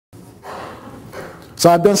So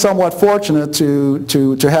I've been somewhat fortunate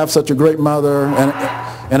to have such a great mother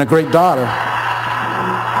and a great daughter.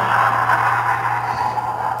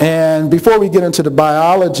 And before we get into the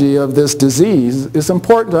biology of this disease, it's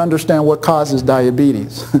important to understand what causes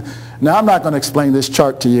diabetes. Now, I'm not going to explain this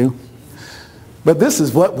chart to you, but this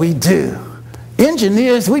is what we do.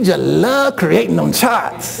 Engineers, we just love creating them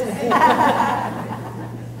charts.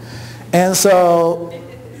 And so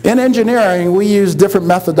in engineering, we use different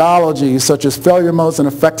methodologies such as failure modes and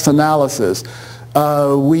effects analysis.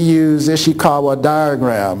 We use Ishikawa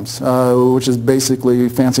diagrams, which is basically a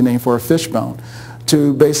fancy name for a fishbone,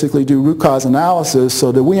 to basically do root cause analysis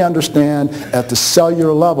so that we understand at the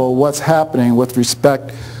cellular level what's happening with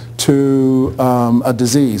respect to a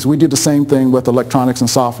disease. We do the same thing with electronics and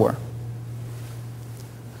software.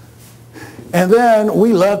 And then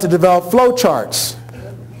we love to develop flow charts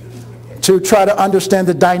to try to understand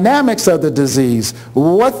the dynamics of the disease.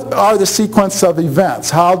 What are the sequence of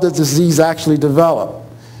events? How does the disease actually develop?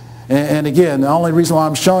 And again, the only reason why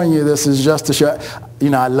I'm showing you this is just to show,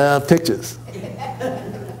 I love pictures.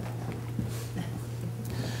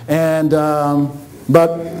 And,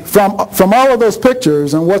 but from all of those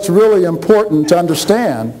pictures, and what's really important to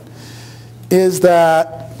understand is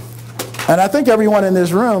that, and I think everyone in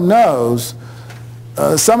this room knows,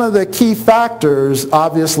 some of the key factors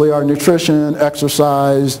obviously are nutrition,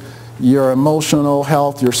 exercise, your emotional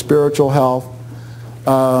health, your spiritual health,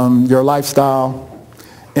 your lifestyle,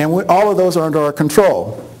 and all of those are under our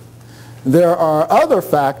control. There are other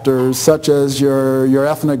factors such as your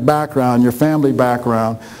ethnic background, your family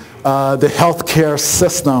background, the healthcare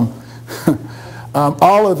system.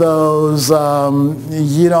 All of those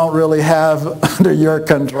you don't really have under your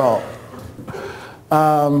control.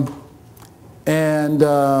 And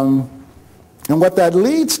what that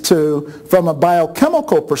leads to from a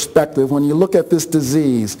biochemical perspective, when you look at this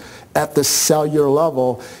disease at the cellular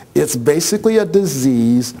level, it's basically a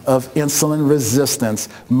disease of insulin resistance,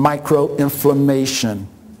 microinflammation,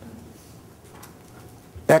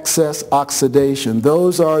 excess oxidation.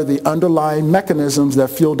 Those are the underlying mechanisms that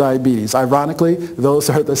fuel diabetes. Ironically, those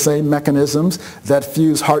are the same mechanisms that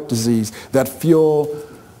fuse heart disease, that fuel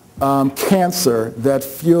cancer, that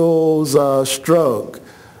fuels stroke,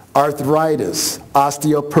 arthritis,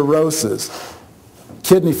 osteoporosis,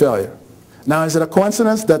 kidney failure. Now, is it a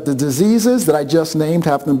coincidence that the diseases that I just named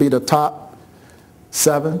happen to be the top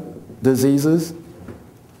 7 diseases,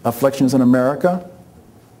 afflictions in America?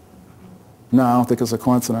 No, I don't think it's a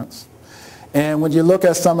coincidence. And when you look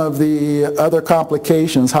at some of the other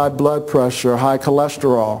complications, high blood pressure, high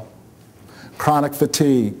cholesterol, chronic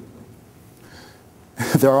fatigue,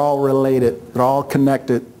 they're all related, they're all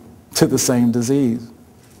connected to the same disease.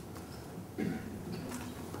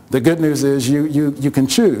 The good news is you can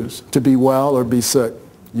choose to be well or be sick.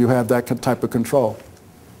 You have that type of control.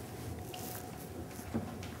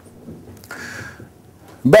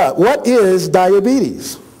 But what is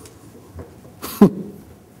diabetes?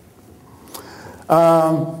 There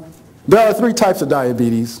are 3 types of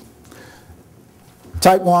diabetes.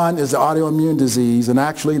 Type 1 is the autoimmune disease, and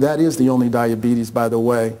actually that is the only diabetes, by the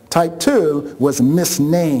way. Type 2 was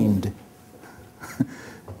misnamed.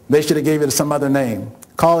 They should have gave it some other name.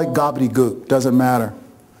 Call it gobbledygook, doesn't matter.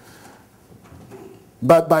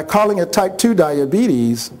 But by calling it type 2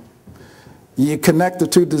 diabetes, you connect the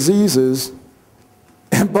 2 diseases,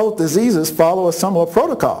 and both diseases follow a similar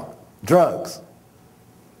protocol, drugs.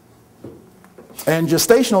 And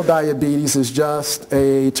gestational diabetes is just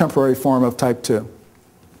a temporary form of type 2.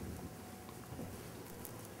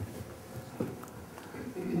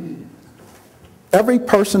 Every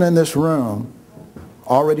person in this room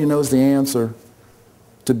already knows the answer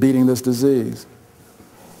to beating this disease.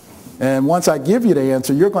 And once I give you the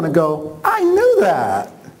answer, you're going to go, I knew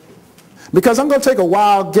that. Because I'm going to take a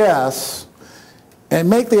wild guess and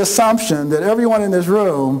make the assumption that everyone in this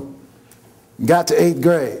room got to 8th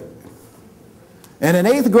grade. And in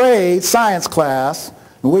 8th grade science class,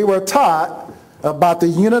 we were taught about the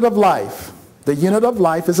unit of life. The unit of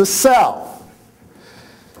life is a cell.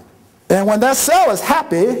 And when that cell is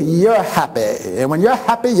happy, you're happy. And when you're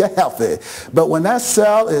happy, you're healthy. But when that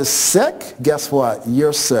cell is sick, guess what?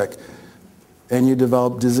 You're sick. And you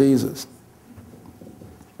develop diseases.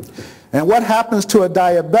 And what happens to a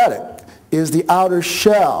diabetic is the outer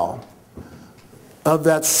shell of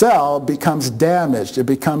that cell becomes damaged. It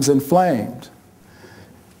becomes inflamed.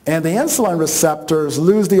 And the insulin receptors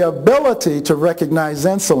lose the ability to recognize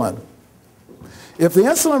insulin. If the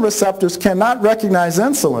insulin receptors cannot recognize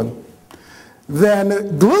insulin,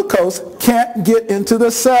 then glucose can't get into the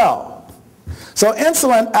cell. So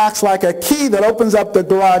insulin acts like a key that opens up the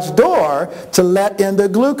garage door to let in the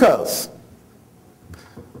glucose.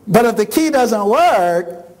 But if the key doesn't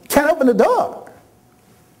work, can't open the door.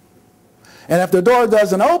 And if the door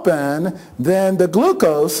doesn't open, then the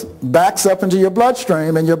glucose backs up into your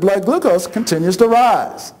bloodstream and your blood glucose continues to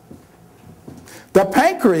rise. The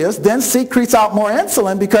pancreas then secretes out more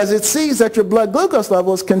insulin because it sees that your blood glucose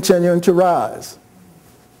level is continuing to rise.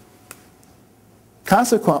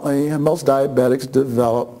 Consequently, most diabetics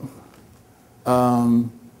develop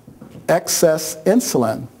excess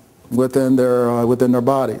insulin within their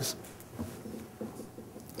bodies.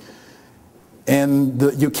 And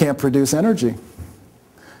you can't produce energy.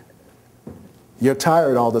 You're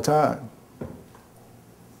tired all the time.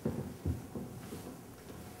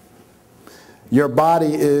 Your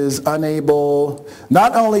body is unable,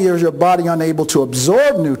 not only is your body unable to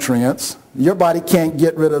absorb nutrients, your body can't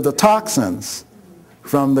get rid of the toxins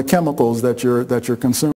from the chemicals that you're consuming.